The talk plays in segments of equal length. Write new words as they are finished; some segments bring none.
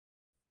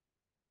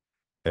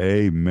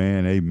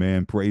Amen.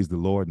 Amen. Praise the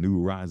Lord,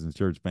 New Horizons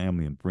Church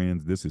family and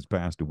friends. This is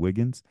Pastor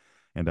Wiggins,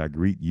 and I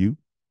greet you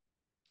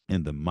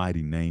in the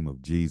mighty name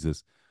of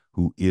Jesus,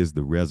 who is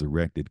the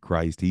resurrected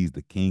Christ. He's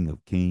the King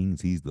of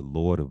Kings. He's the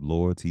Lord of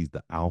Lords. He's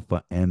the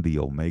Alpha and the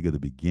Omega, the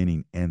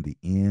beginning and the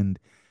end.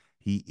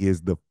 He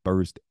is the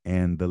first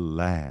and the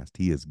last.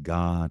 He is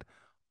God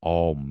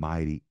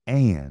Almighty,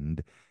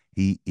 and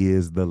He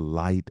is the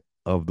light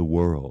of the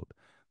world.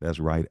 That's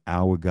right.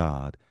 Our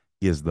God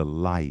is the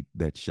light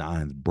that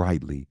shines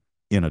brightly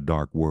in a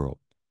dark world.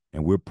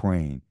 And we're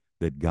praying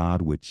that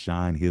God would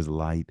shine His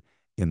light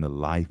in the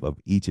life of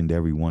each and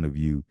every one of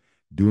you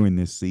during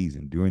this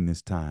season, during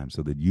this time,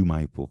 so that you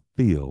might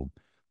fulfill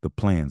the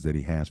plans that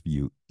He has for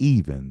you,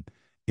 even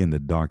in the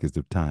darkest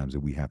of times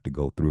that we have to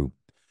go through.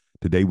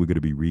 Today, we're going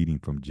to be reading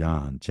from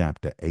John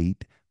chapter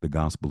 8, the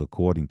gospel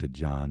according to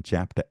John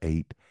chapter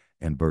 8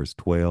 and verse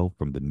 12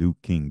 from the New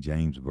King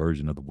James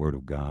Version of the Word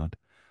of God.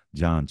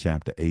 John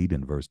chapter 8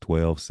 and verse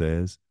 12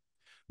 says,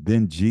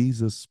 Then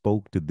Jesus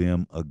spoke to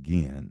them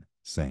again,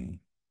 saying,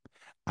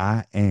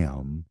 I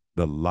am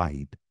the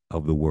light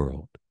of the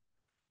world.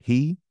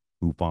 He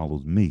who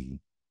follows me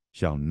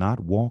shall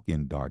not walk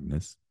in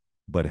darkness,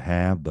 but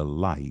have the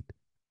light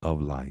of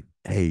life.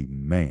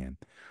 Amen.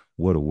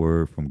 What a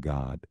word from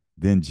God.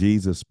 Then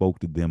Jesus spoke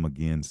to them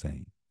again,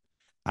 saying,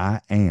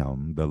 I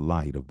am the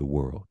light of the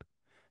world.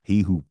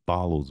 He who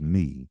follows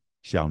me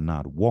shall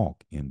not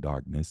walk in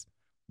darkness,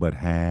 but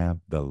have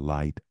the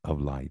light of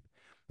life.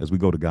 As we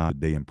go to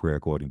God today in prayer,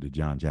 according to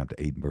John chapter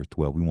 8 and verse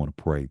 12, we want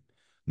to pray,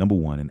 number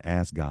one, and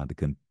ask God to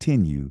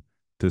continue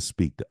to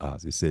speak to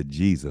us. It said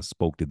Jesus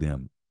spoke to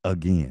them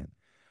again.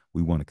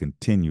 We want to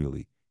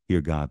continually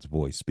hear God's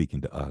voice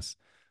speaking to us.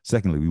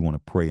 Secondly, we want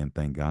to pray and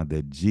thank God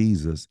that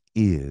Jesus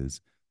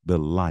is the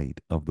light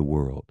of the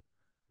world.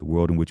 The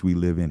world in which we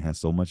live in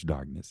has so much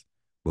darkness,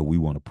 but we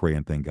want to pray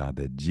and thank God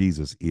that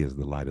Jesus is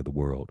the light of the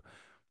world.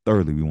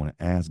 Thirdly, we want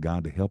to ask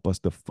God to help us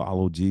to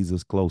follow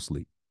Jesus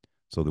closely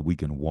so that we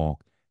can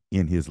walk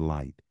in His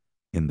light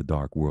in the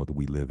dark world that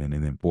we live in.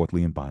 And then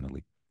fourthly and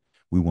finally,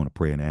 we want to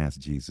pray and ask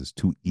Jesus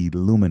to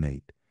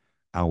illuminate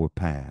our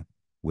path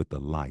with the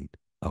light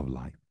of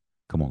life.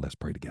 Come on, let's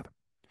pray together.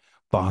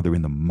 Father,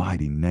 in the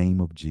mighty name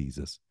of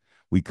Jesus,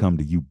 we come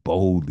to you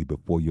boldly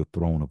before your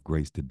throne of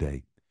grace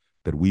today,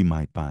 that we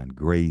might find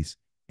grace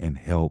and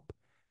help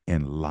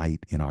and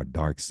light in our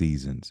dark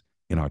seasons,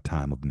 in our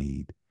time of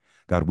need.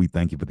 God, we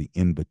thank you for the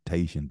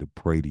invitation to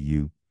pray to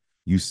you.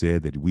 You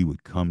said that we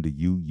would come to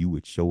you, you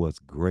would show us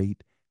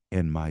great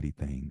and mighty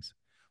things.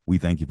 We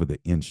thank you for the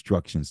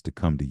instructions to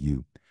come to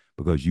you,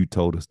 because you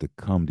told us to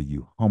come to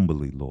you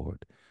humbly,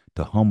 Lord,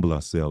 to humble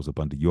ourselves up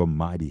under your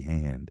mighty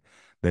hand,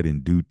 that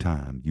in due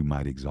time you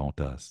might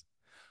exalt us.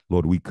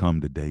 Lord, we come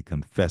today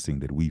confessing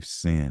that we've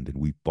sinned and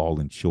we've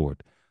fallen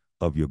short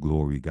of your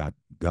glory. God,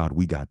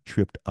 we got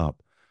tripped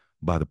up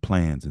by the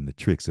plans and the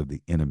tricks of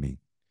the enemy.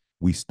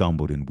 We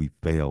stumbled and we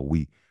fell.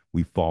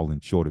 We've fallen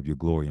short of your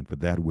glory. And for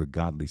that, we're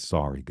godly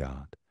sorry,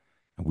 God.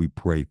 And we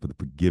pray for the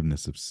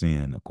forgiveness of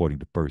sin according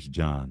to 1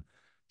 John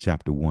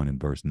chapter 1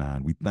 and verse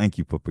 9. We thank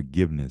you for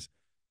forgiveness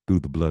through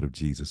the blood of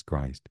Jesus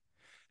Christ.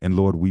 And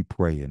Lord, we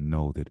pray and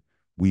know that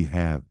we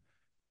have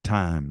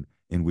time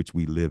in which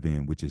we live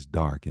in, which is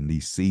dark, and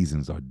these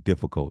seasons are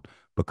difficult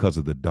because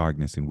of the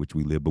darkness in which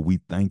we live. But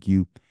we thank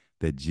you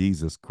that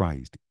Jesus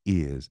Christ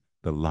is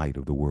the light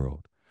of the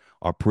world.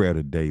 Our prayer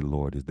today,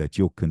 Lord, is that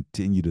you'll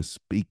continue to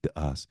speak to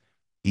us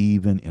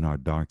even in our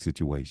dark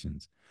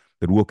situations,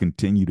 that we'll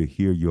continue to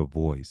hear your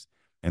voice,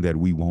 and that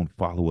we won't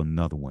follow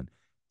another one,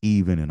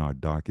 even in our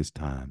darkest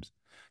times.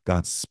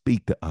 God,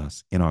 speak to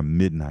us in our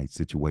midnight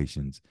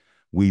situations.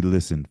 We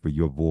listen for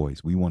your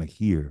voice. We want to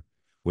hear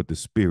what the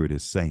Spirit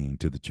is saying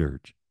to the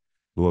church.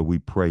 Lord, we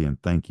pray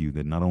and thank you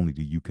that not only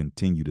do you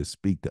continue to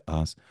speak to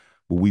us,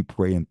 but we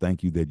pray and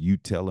thank you that you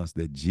tell us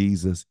that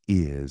Jesus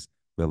is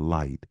the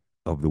light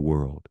of the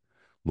world.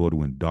 Lord,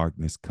 when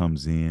darkness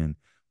comes in,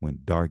 when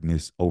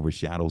darkness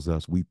overshadows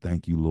us, we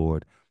thank you,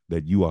 Lord,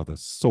 that you are the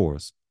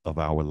source of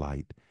our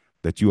light,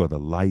 that you are the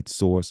light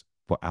source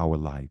for our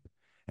life.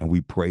 And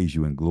we praise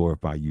you and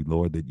glorify you,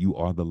 Lord, that you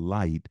are the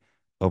light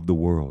of the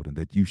world and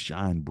that you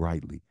shine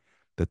brightly,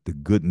 that the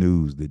good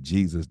news that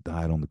Jesus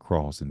died on the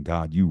cross and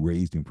God, you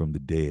raised him from the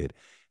dead,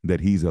 that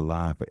he's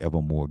alive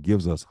forevermore,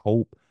 gives us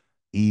hope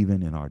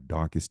even in our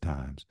darkest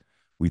times.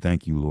 We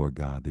thank you, Lord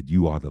God, that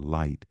you are the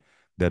light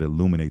that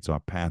illuminates our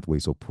pathway.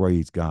 So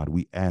praise God.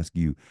 We ask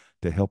you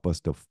to help us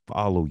to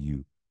follow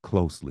you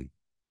closely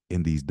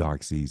in these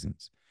dark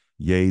seasons.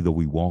 Yea, though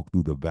we walk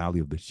through the valley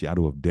of the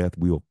shadow of death,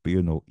 we will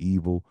fear no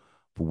evil,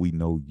 for we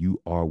know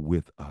you are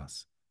with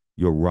us.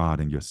 Your rod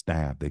and your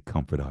staff, they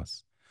comfort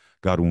us.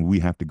 God, when we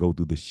have to go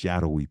through the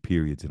shadowy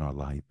periods in our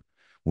life,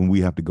 when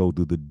we have to go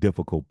through the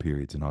difficult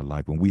periods in our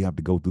life, when we have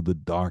to go through the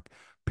dark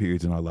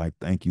periods in our life,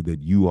 thank you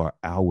that you are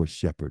our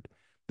shepherd,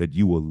 that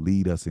you will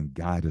lead us and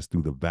guide us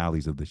through the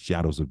valleys of the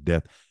shadows of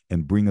death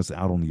and bring us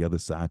out on the other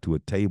side to a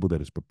table that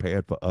is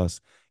prepared for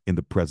us in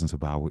the presence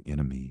of our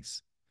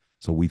enemies.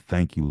 So we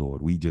thank you,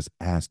 Lord. We just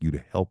ask you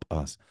to help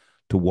us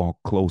to walk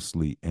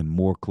closely and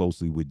more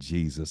closely with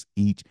Jesus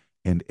each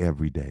and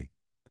every day.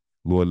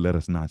 Lord, let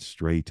us not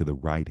stray to the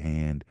right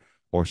hand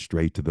or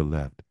stray to the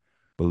left,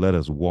 but let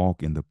us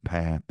walk in the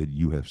path that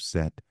you have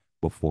set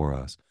before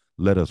us.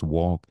 Let us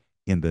walk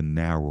in the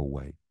narrow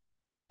way.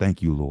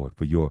 Thank you, Lord,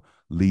 for your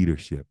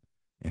leadership,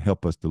 and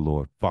help us to,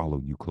 Lord, follow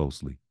you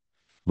closely.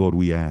 Lord,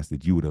 we ask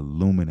that you would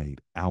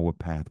illuminate our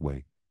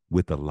pathway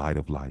with the light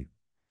of life.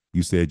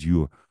 You said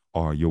your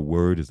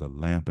word is a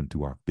lamp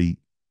unto our feet.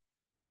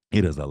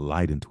 It is a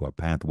light into our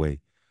pathway.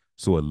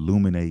 So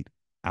illuminate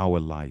our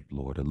life,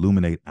 Lord.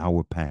 Illuminate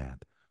our path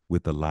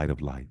with the light of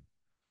life.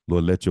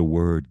 Lord, let your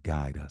word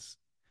guide us.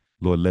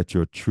 Lord, let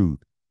your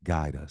truth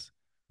guide us.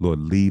 Lord,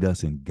 lead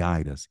us and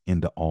guide us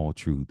into all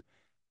truth,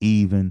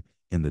 even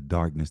in the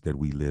darkness that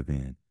we live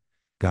in.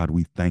 God,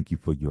 we thank you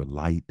for your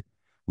light.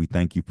 We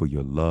thank you for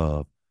your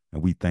love,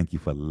 and we thank you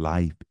for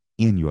life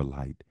in your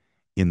light.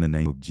 In the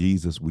name of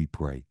Jesus, we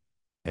pray.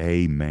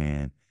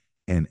 Amen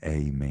and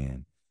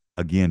amen.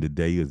 Again,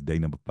 today is day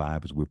number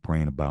 5 as we're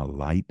praying about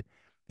light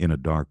in a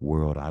dark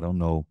world. I don't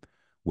know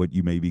what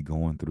you may be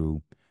going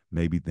through.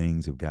 Maybe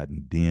things have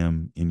gotten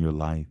dim in your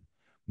life.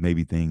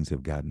 Maybe things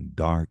have gotten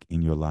dark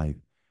in your life.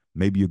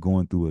 Maybe you're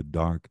going through a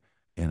dark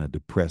and a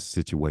depressed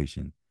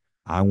situation.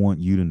 I want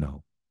you to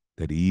know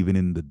that even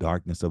in the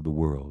darkness of the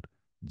world,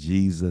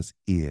 Jesus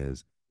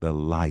is the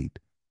light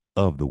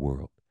of the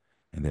world.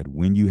 And that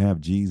when you have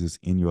Jesus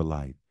in your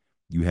life,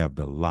 you have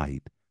the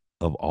light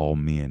of all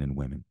men and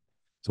women.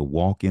 So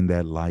walk in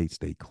that light,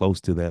 stay close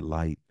to that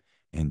light,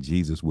 and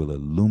Jesus will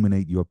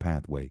illuminate your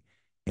pathway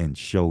and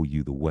show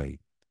you the way.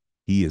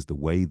 He is the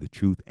way, the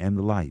truth, and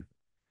the life.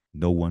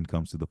 No one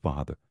comes to the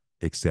Father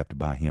except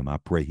by him. I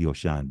pray he'll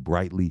shine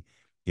brightly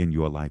in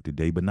your life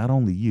today, but not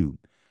only you.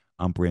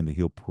 I'm praying that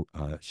he'll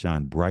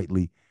shine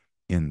brightly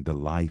in the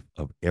life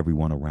of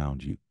everyone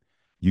around you.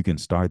 You can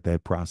start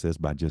that process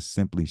by just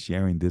simply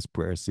sharing this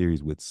prayer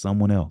series with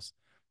someone else.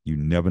 You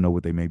never know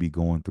what they may be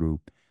going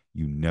through.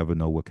 You never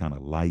know what kind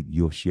of light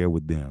you'll share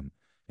with them,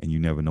 and you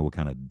never know what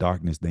kind of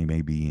darkness they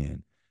may be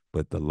in.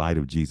 But the light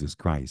of Jesus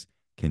Christ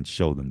can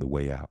show them the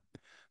way out.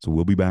 So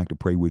we'll be back to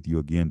pray with you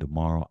again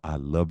tomorrow. I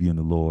love you in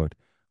the Lord.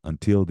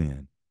 Until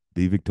then,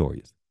 be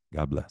victorious.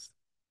 God bless.